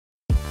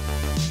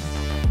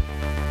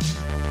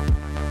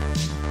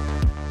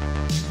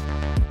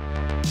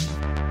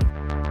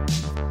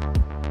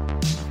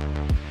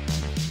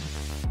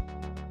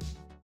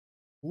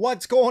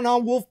What's going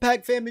on,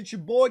 Wolfpack fam? It's your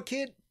boy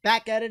Kid,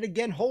 back at it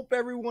again. Hope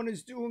everyone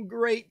is doing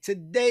great.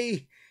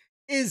 Today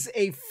is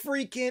a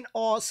freaking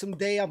awesome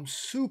day. I'm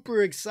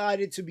super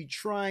excited to be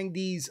trying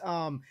these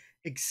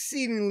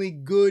exceedingly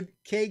good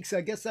cakes. I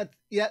guess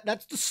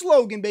that's the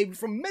slogan, baby,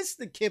 from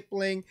Mr.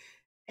 Kipling.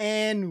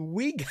 And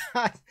we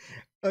got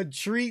a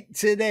treat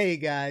today,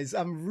 guys.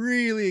 I'm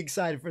really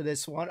excited for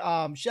this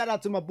one. Shout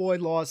out to my boy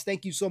Lost.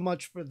 Thank you so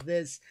much for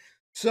this.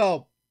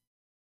 So,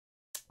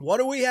 what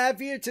do we have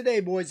here today,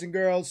 boys and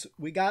girls?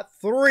 We got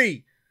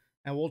 3,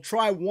 and we'll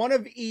try one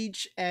of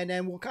each, and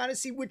then we'll kind of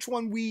see which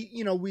one we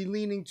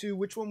leaning to,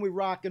 which one we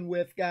rocking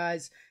with,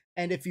 guys.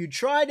 And if you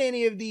tried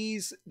any of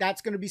these,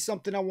 that's going to be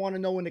something I want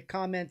to know in the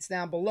comments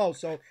down below.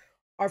 So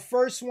our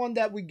first one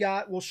that we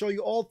got, we'll show you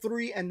all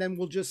 3, and then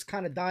we'll just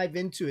kind of dive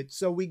into it.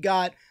 So we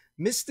got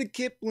Mr.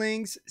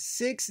 Kipling's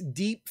 6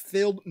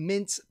 deep-filled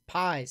mince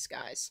pies,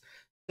 guys.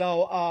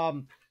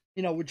 So,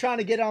 we're trying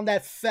to get on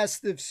that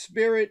festive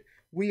spirit.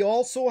 We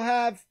also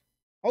have,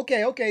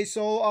 retract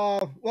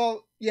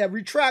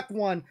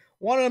one.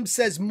 One of them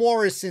says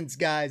Morrisons,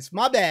 guys.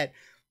 My bad.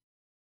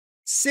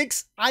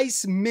 6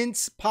 ice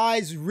mince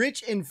pies,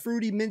 rich and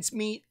fruity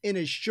mincemeat in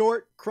a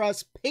short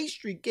crust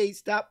pastry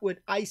cake topped with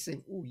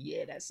icing. Oh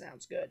yeah, that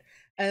sounds good.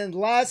 And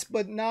last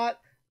but not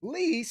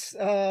least,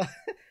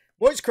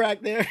 voice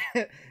crack there,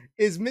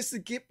 is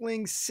Mr.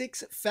 Kipling's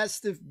 6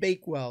 festive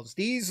bakewells.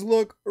 These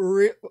look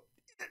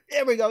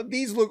there we go.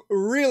 These look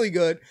really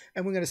good,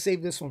 and we're going to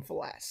save this one for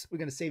last.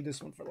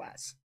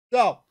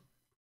 So,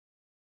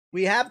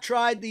 we have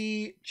tried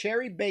the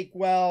cherry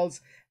bakewells,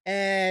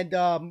 and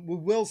we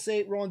will say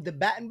it wrong, the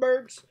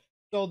Battenbergs.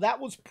 So, that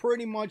was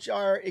pretty much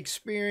our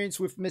experience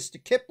with Mr.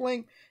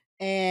 Kipling,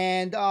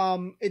 and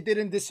it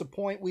didn't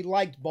disappoint. We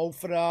liked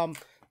both of them.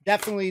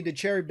 Definitely, the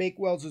cherry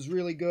bakewells is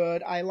really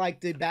good. I liked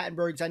the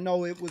Battenbergs. I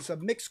know it was a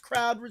mixed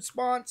crowd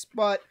response,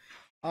 but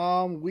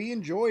we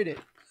enjoyed it.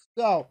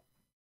 So,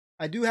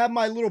 I do have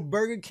my little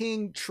Burger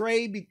King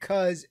tray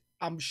because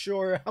I'm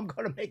sure I'm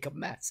going to make a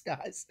mess,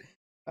 guys.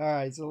 All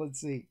right, so let's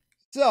see.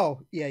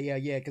 So, yeah,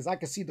 because I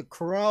can see the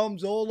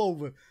crumbs all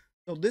over.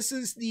 So this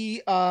is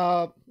the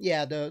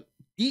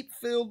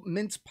deep-filled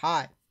mince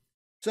pie.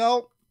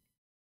 So,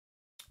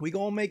 we're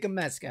going to make a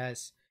mess,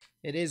 guys.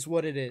 It is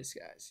what it is,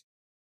 guys.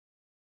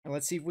 And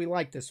let's see if we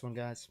like this one,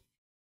 guys.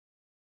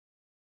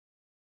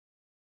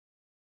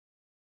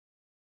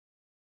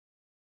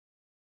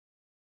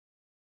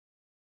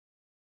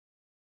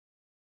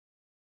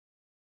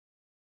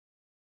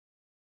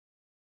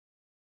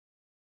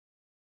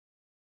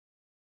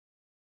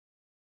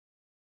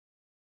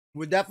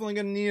 We're definitely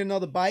going to need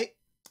another bite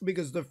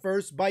because the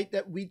first bite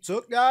that we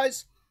took,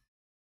 guys,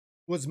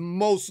 was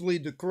mostly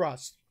the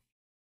crust.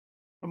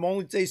 I'm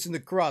only tasting the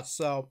crust,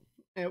 so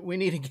we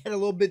need to get a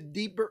little bit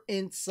deeper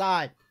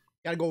inside.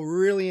 Got to go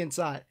really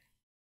inside.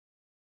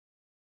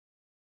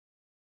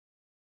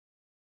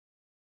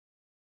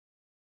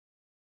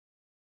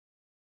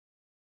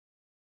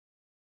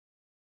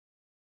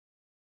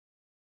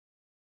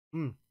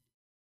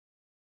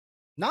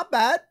 Not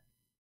bad.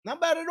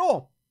 Not bad at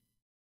all.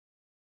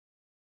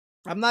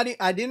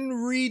 I didn't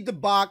read the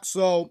box,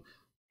 so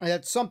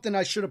that's something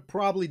I should have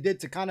probably did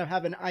to kind of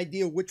have an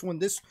idea which one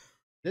this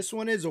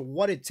one is or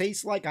what it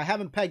tastes like. I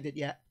haven't pegged it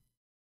yet.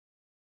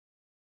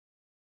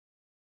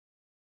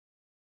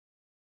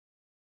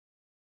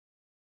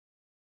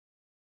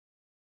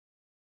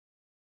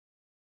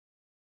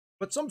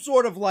 But some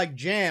sort of like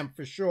jam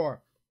for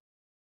sure.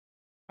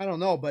 I don't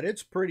know, but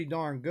it's pretty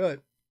darn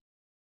good.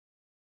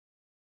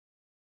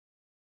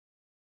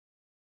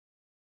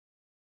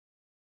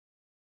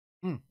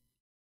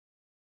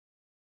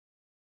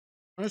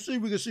 Let's see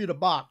if we can see the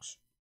box.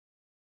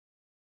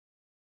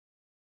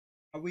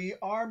 We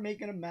are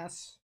making a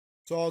mess.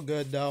 It's all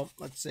good, though.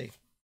 Let's see.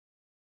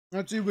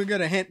 Let's see if we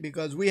get a hint,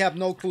 because we have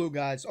no clue,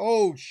 guys.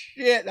 Oh,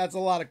 shit. That's a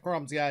lot of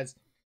crumbs, guys.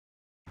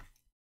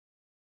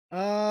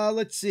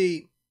 Let's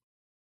see.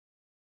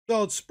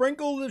 So,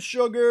 sprinkle the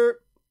sugar.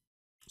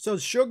 So,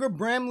 sugar,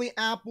 Bramley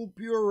apple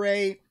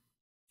puree,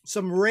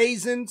 some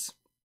raisins.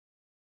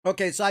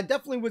 Okay, so I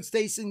definitely was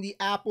tasting the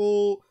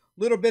apple,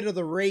 little bit of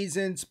the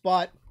raisins,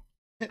 but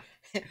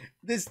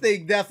this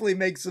thing definitely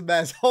makes a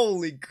mess.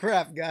 Holy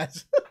crap,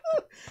 guys.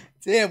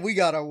 Damn, we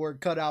got our work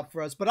cut out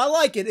for us. But I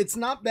like it. It's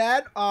not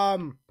bad.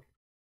 But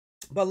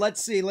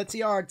let's see. Let's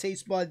see how our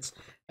taste buds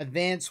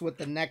advance with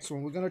the next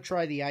one. We're going to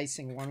try the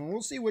icing one. And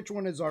we'll see which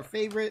one is our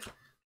favorite.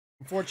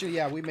 Unfortunately,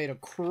 yeah, we made a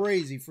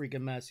crazy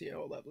freaking mess here.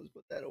 Hold up. Let's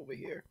put that over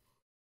here.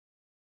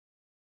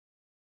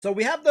 So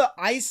we have the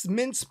ice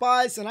mince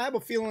pies. And I have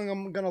a feeling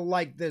I'm going to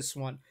like this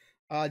one.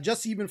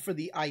 Just even for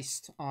the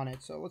iced on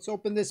it. So let's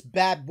open this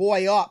bad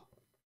boy up.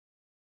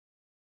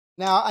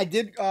 Now, I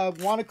did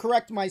want to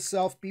correct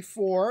myself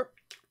before.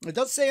 It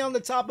does say on the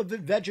top of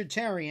it,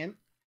 vegetarian.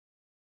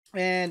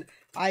 And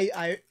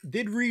I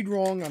did read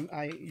wrong.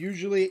 I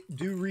usually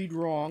do read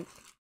wrong.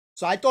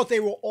 So I thought they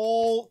were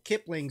all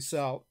Kipling.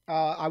 So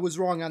I was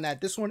wrong on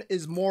that. This one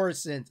is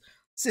Morrisons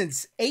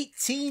since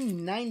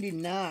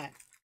 1899.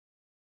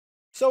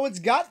 So it's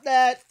got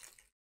that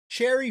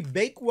cherry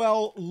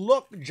Bakewell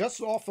look just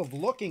off of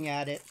looking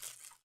at it,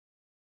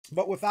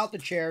 but without the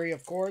cherry,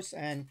 of course,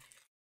 and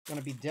it's going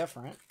to be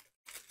different.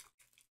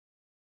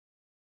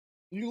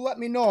 You let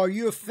me know, are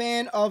you a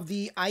fan of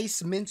the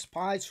ice mince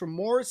pies from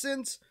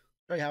Morrisons?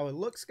 Show you how it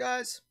looks,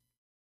 guys.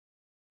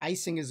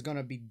 Icing is going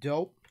to be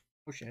dope.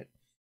 Oh, shit.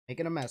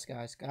 Making a mess,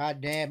 guys.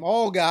 God damn.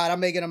 Oh, God, I'm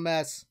making a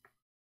mess.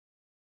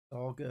 It's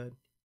all good.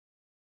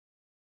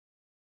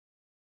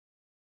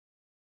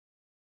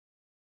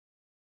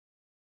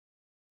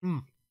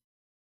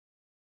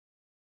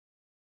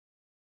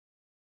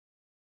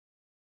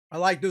 I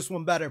like this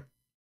one better.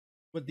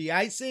 With the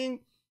icing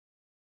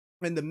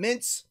and the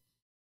mince,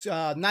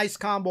 nice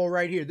combo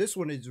right here. This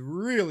one is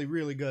really,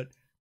 really good.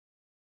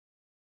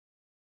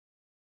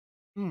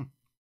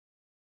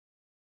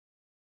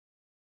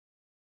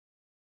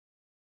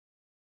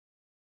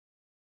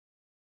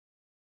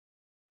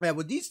 Yeah,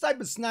 with these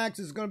type of snacks,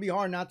 it's going to be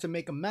hard not to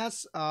make a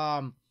mess.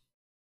 But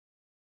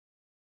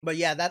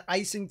yeah, that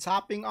icing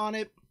topping on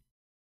it,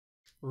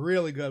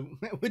 really good.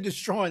 We're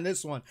destroying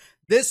this one.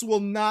 This will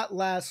not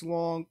last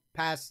long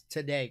past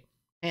today.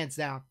 Hands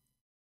down.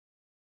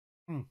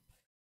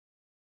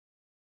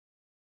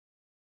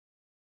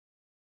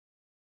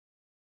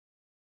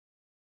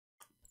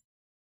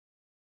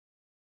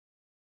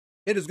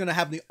 It is going to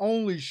have the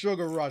only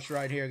sugar rush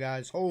right here,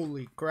 guys.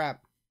 Holy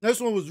crap. This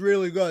one was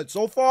really good.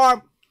 So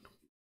far,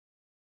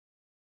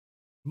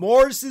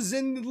 Morris is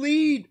in the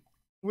lead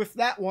with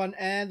that one.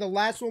 And the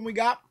last one we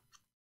got.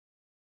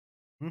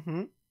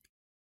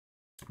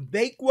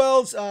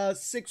 Bakewell's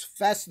 6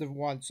 festive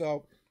one.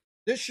 So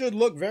this should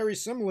look very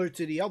similar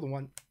to the other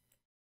one.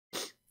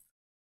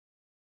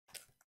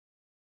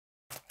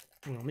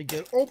 Let me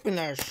get open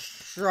that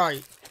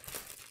shite.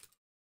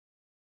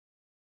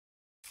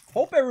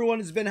 Hope everyone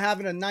has been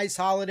having a nice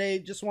holiday.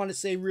 Just want to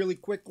say really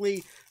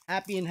quickly,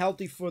 happy and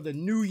healthy for the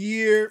new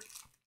year.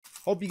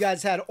 Hope you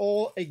guys had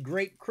all a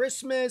great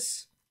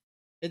Christmas.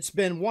 It's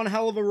been one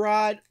hell of a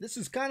ride. This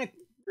is kind of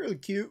really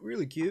cute,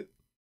 really cute.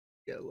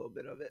 Get a little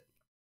bit of it.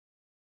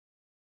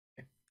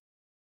 Okay.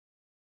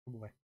 Oh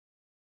boy.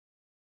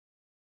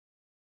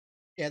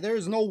 Yeah, there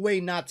is no way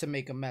not to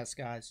make a mess,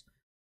 guys.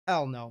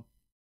 Hell no.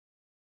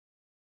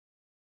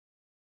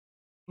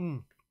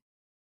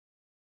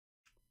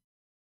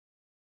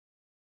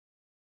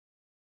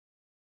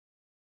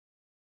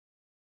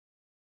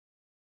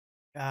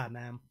 God,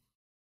 man.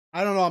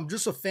 I don't know. I'm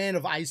just a fan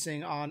of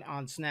icing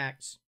on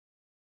snacks.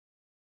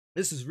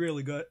 This is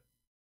really good.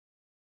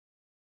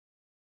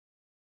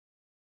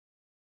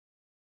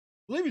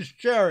 I believe it's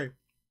cherry.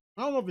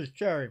 I don't know if it's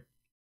cherry.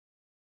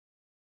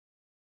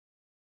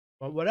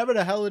 But whatever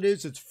the hell it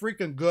is, it's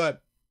freaking good.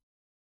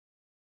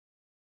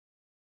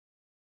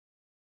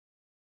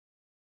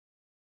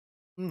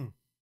 All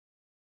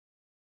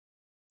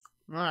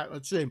right,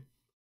 let's see.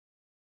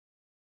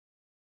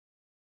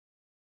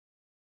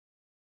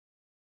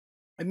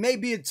 It may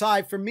be a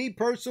tie. For me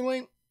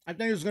personally, I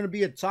think it's going to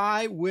be a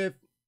tie with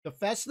the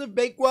Festive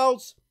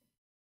Bakewells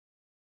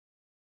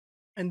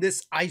and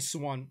this ice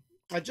one.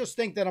 I just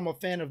think that I'm a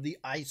fan of the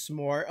ice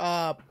more.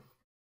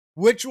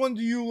 Which one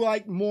do you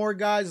like more,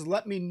 guys?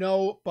 Let me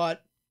know.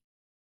 But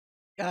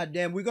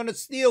goddamn, we're gonna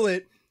steal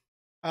it.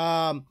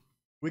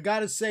 We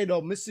gotta say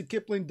though, Mr.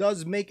 Kipling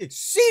does make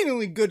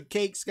exceedingly good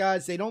cakes,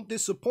 guys. They don't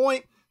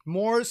disappoint.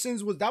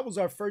 Morrisons was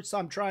our first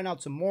time trying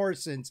out some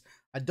Morrisons.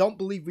 I don't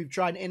believe we've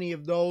tried any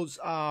of those.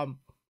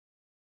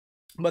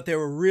 But they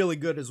were really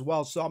good as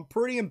well. So I'm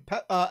pretty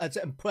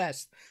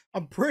impressed.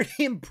 I'm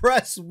pretty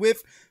impressed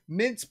with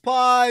mince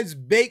pies,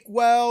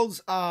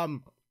 Bakewells. I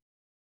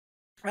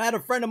had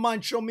a friend of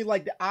mine show me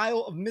like the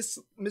aisle of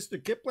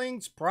Mr.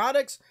 Kipling's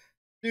products.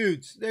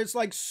 Dudes, there's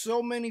like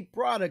so many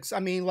products. I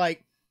mean,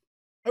 like,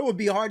 it would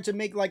be hard to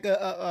make like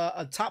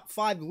a top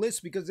 5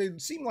 list because they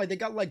seem like they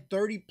got like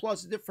 30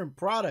 plus different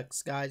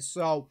products, guys.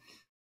 So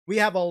we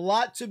have a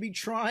lot to be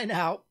trying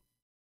out.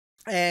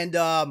 And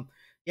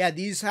yeah,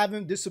 these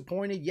haven't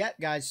disappointed yet,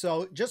 guys.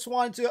 So just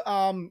wanted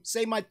to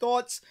say my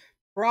thoughts.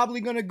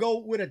 Probably going to go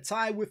with a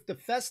tie with the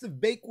Festive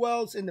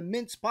Bakewells and the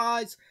mince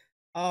pies.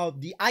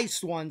 The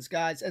iced ones,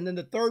 guys. And then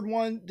the third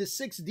one, the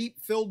 6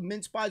 deep-filled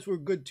mince pies were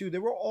good, too. They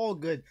were all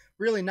good.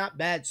 Really not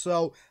bad.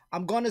 So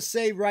I'm going to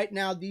say right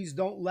now, these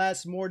don't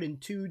last more than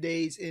 2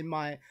 days in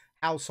my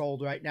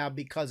household right now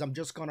because I'm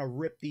just going to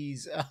rip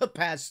these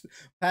past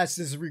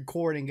this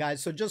recording,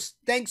 guys. So just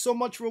thanks so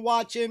much for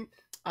watching.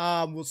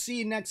 We'll see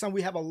you next time.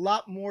 We have a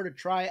lot more to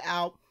try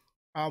out.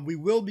 We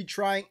will be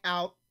trying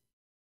out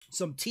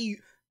some tea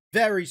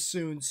very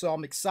soon, so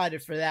I'm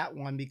excited for that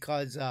one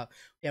because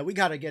yeah, we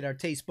got to get our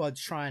taste buds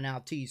trying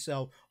out tea.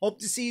 So hope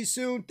to see you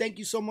soon. Thank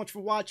you so much for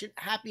watching.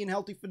 Happy and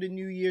healthy for the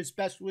New Year's.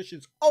 Best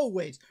wishes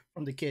always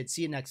from the kids.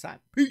 See you next time.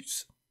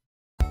 Peace.